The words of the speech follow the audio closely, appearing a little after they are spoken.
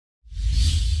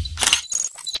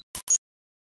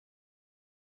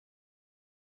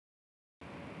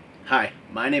Hi,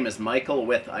 my name is Michael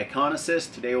with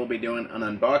Iconasys. Today we'll be doing an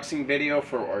unboxing video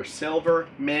for our Silver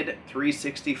MID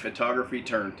 360 photography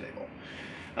turntable.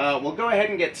 We'll go ahead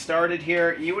and get started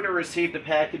here. You would have received a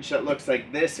package that looks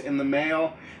like this in the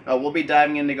mail. We'll be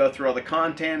diving in to go through all the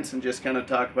contents and just kind of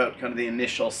talk about kind of the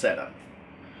initial setup.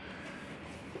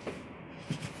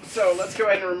 So let's go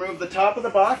ahead and remove the top of the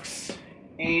box,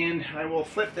 and I will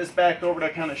flip this back over to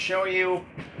kind of show you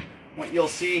what you'll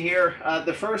see here.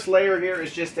 The first layer here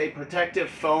is just a protective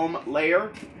foam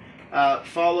layer,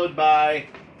 followed by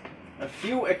a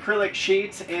few acrylic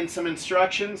sheets and some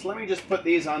instructions. Let me just put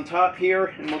these on top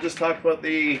here, and we'll just talk about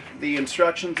the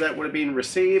instructions that would have been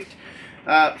received.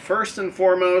 First and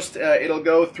foremost, it'll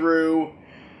go through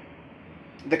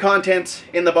the contents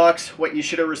in the box, what you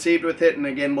should have received with it, and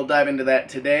again, we'll dive into that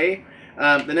today.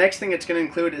 The next thing it's going to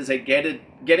include is a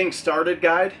getting started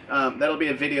guide. That'll be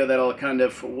a video that'll kind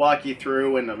of walk you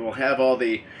through, and it'll have all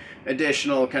the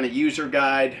additional kind of user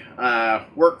guide,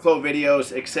 workflow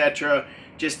videos, etc.,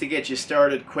 just to get you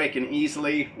started quick and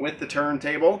easily with the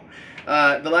turntable.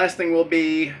 The last thing will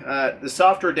be the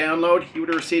software download. You would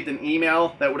have received an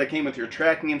email that would have came with your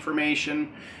tracking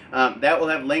information. That will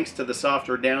have links to the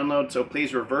software download, so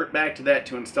please revert back to that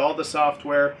to install the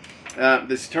software.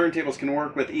 These turntables can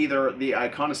work with either the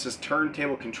Iconasys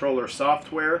Turntable Controller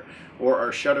Software or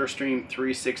our Shutter Stream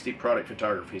 360 Product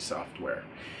Photography Software.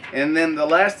 And then the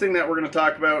last thing that we're going to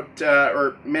talk about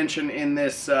or mention in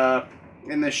this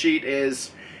sheet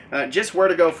is just where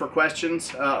to go for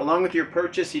questions. Along with your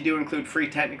purchase, you do include free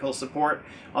technical support.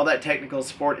 All that technical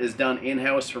support is done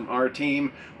in-house from our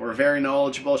team. We're very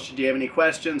knowledgeable should you have any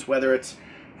questions, whether it's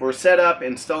for setup,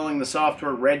 installing the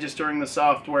software, registering the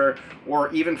software,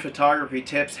 or even photography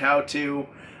tips, how to.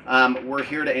 We're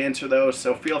here to answer those,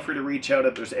 so feel free to reach out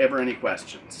if there's ever any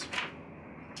questions.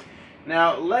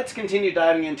 Now, let's continue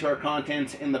diving into our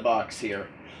contents in the box here.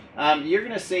 You're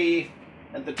going to see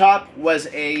at the top was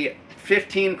a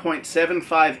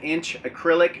 15.75 inch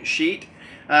acrylic sheet.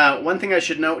 One thing I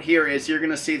should note here is you're going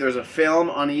to see there's a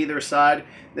film on either side.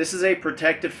 This is a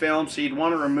protective film, so you'd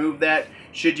want to remove that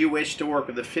should you wish to work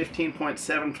with a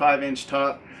 15.75 inch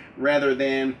top rather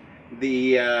than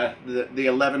the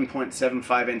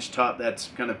 11.75 inch top that's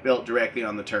kind of built directly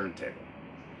on the turntable.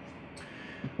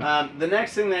 The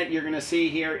next thing that you're going to see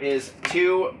here is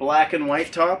two black and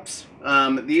white tops.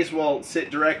 These will sit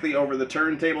directly over the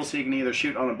turntable, so you can either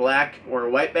shoot on a black or a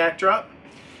white backdrop.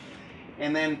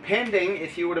 And then pending,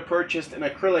 if you would have purchased an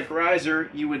acrylic riser,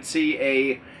 you would see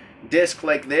a disc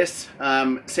like this.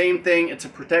 Same thing, it's a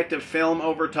protective film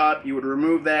over top. You would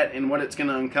remove that, and what it's going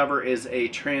to uncover is a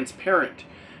transparent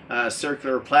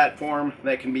circular platform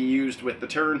that can be used with the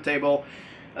turntable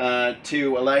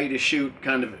to allow you to shoot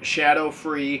kind of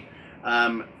shadow-free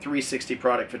 360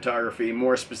 product photography,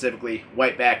 more specifically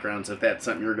white backgrounds if that's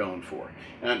something you're going for.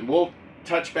 And we'll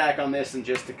touch back on this in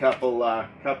just a couple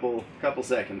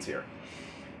seconds here.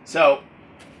 So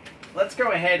let's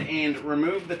go ahead and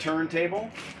remove the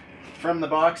turntable from the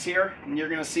box here, and you're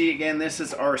going to see again this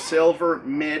is our Silver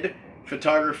MID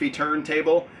photography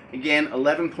turntable. Again,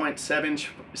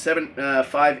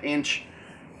 11.75 inch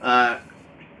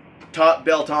top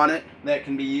built on it that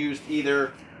can be used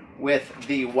either with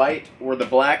the white or the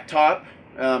black top.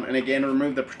 And again,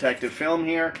 remove the protective film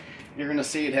here. You're going to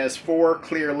see it has four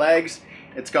clear legs.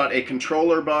 It's got a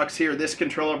controller box here. This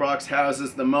controller box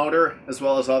houses the motor as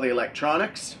well as all the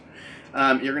electronics.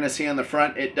 You're going to see on the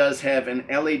front it does have an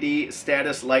LED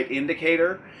status light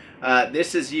indicator.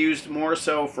 This is used more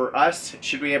so for us.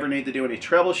 Should we ever need to do any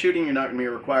troubleshooting, you're not going to be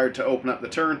required to open up the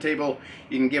turntable.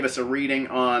 You can give us a reading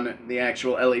on the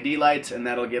actual LED lights, and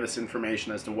that'll give us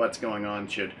information as to what's going on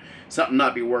should something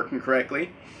not be working correctly.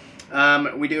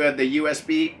 We do have the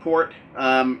USB port.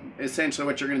 Essentially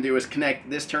what you're going to do is connect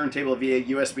this turntable via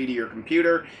USB to your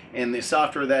computer, and the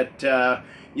software that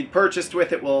you'd purchased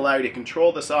with it will allow you to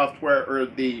control the software or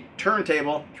the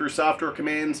turntable through software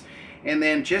commands. And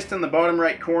then just in the bottom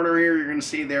right corner here, you're going to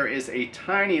see there is a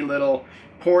tiny little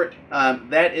port.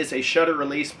 That is a shutter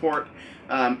release port.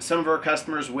 Some of our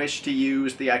customers wish to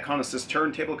use the Iconasys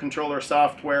Turntable Controller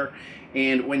Software,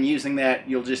 and when using that,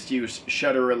 you'll just use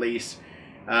shutter release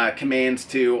commands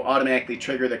to automatically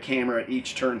trigger the camera at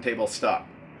each turntable stop.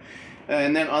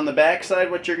 And then on the back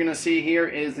side, what you're going to see here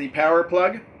is the power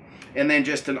plug, and then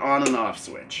just an on and off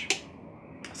switch.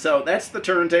 So that's the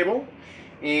turntable.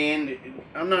 And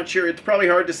I'm not sure, it's probably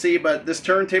hard to see, but this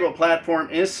turntable platform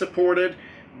is supported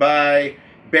by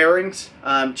bearings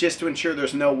just to ensure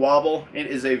there's no wobble. It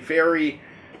is a very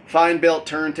fine built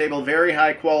turntable, very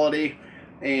high quality,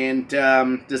 and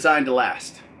designed to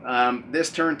last.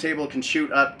 This turntable can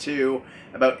shoot up to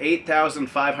about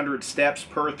 8,500 steps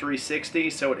per 360,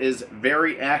 so it is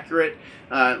very accurate.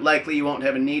 Likely you won't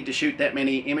have a need to shoot that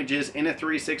many images in a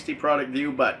 360 product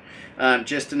view, but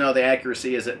just to know the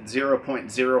accuracy is at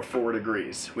 0.04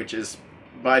 degrees, which is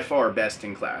by far best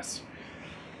in class.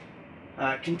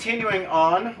 Continuing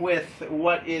on with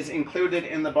what is included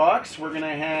in the box, we're going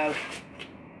to have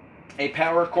a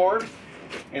power cord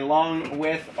along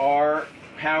with our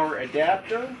power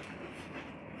adapter.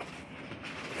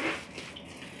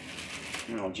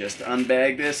 And I'll just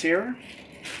unbag this here.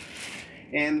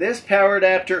 And this power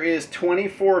adapter is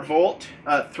 24 volt,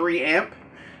 3 amp.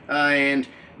 And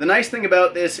the nice thing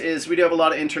about this is we do have a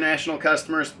lot of international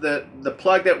customers. The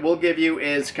plug that we'll give you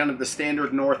is kind of the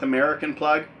standard North American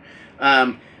plug.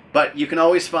 But you can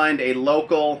always find a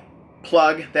local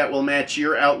plug that will match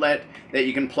your outlet that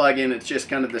you can plug in. It's just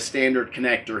kind of the standard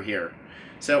connector here.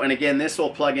 So, and again, this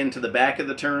will plug into the back of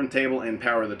the turntable and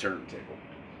power the turntable.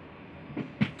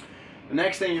 The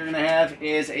next thing you're going to have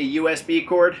is a USB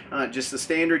cord, just a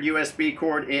standard USB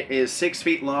cord. It is 6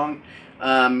 feet long.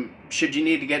 Should you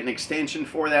need to get an extension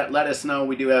for that, let us know.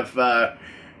 We do have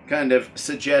kind of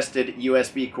suggested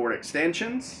USB cord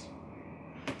extensions.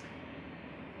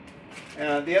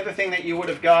 The other thing that you would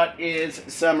have got is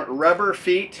some rubber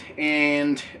feet,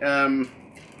 and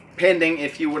pending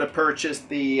if you would have purchased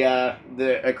the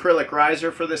acrylic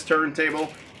riser for this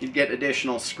turntable, you'd get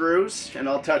additional screws, and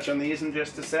I'll touch on these in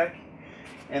just a sec.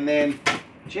 And then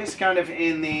just kind of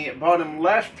in the bottom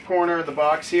left corner of the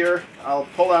box here, I'll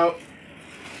pull out,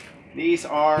 these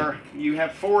are, you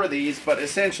have 4 of these, but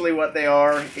essentially what they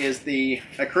are is the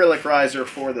acrylic riser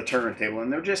for the turntable,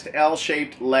 and they're just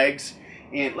L-shaped legs.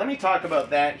 And let me talk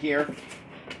about that here.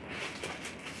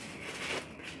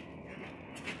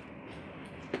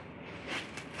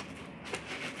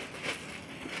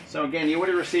 So again, you would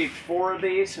have received 4 of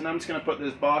these, and I'm just going to put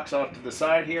this box off to the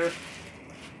side here.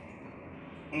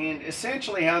 And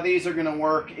essentially how these are going to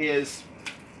work is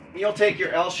you'll take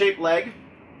your L-shaped leg,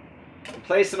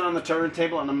 place it on the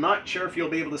turntable, and I'm not sure if you'll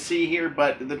be able to see here,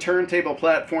 but the turntable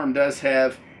platform does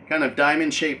have kind of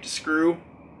diamond-shaped screw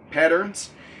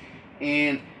patterns.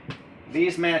 And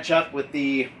these match up with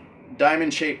the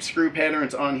diamond-shaped screw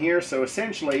patterns on here. So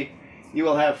essentially, you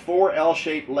will have 4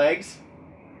 L-shaped legs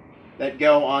that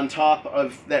go on top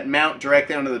of, that mount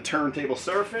directly onto the turntable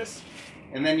surface.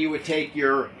 And then you would take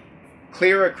your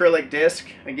clear acrylic disc,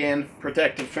 again,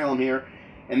 protective film here,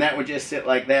 and that would just sit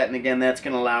like that. And again, that's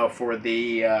going to allow for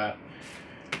the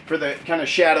kind of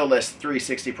shadowless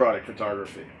 360 product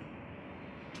photography.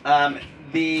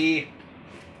 The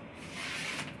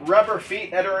rubber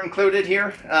feet that are included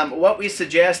here, what we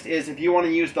suggest is if you want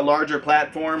to use the larger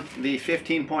platform, the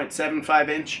 15.75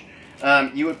 inch,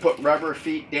 you would put rubber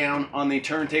feet down on the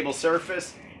turntable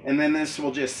surface, and then this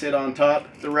will just sit on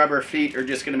top. The rubber feet are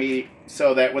just going to be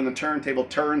so that when the turntable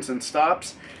turns and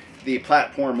stops, the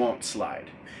platform won't slide.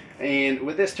 And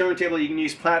with this turntable, you can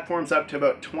use platforms up to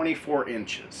about 24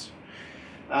 inches.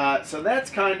 So that's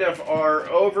kind of our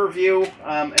overview.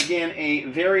 Again, a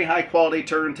very high quality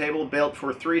turntable built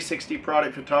for 360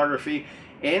 product photography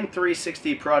and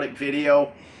 360 product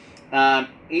video.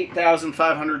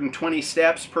 8,520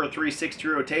 steps per 360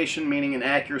 rotation, meaning an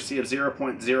accuracy of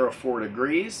 0.04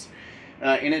 degrees.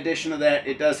 In addition to that,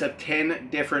 it does have 10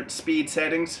 different speed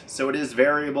settings, so it is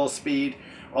variable speed,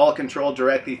 all controlled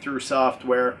directly through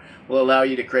software. Will allow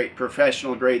you to create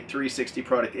professional grade 360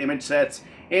 product image sets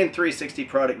and 360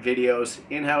 product videos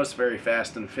in-house very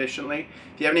fast and efficiently.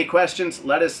 If you have any questions,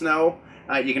 let us know.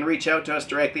 You can reach out to us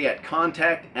directly at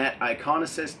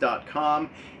contact@iconasys.com,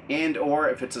 and or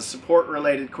if it's a support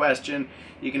related question,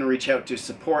 you can reach out to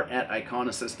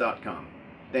support@iconasys.com.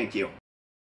 Thank you.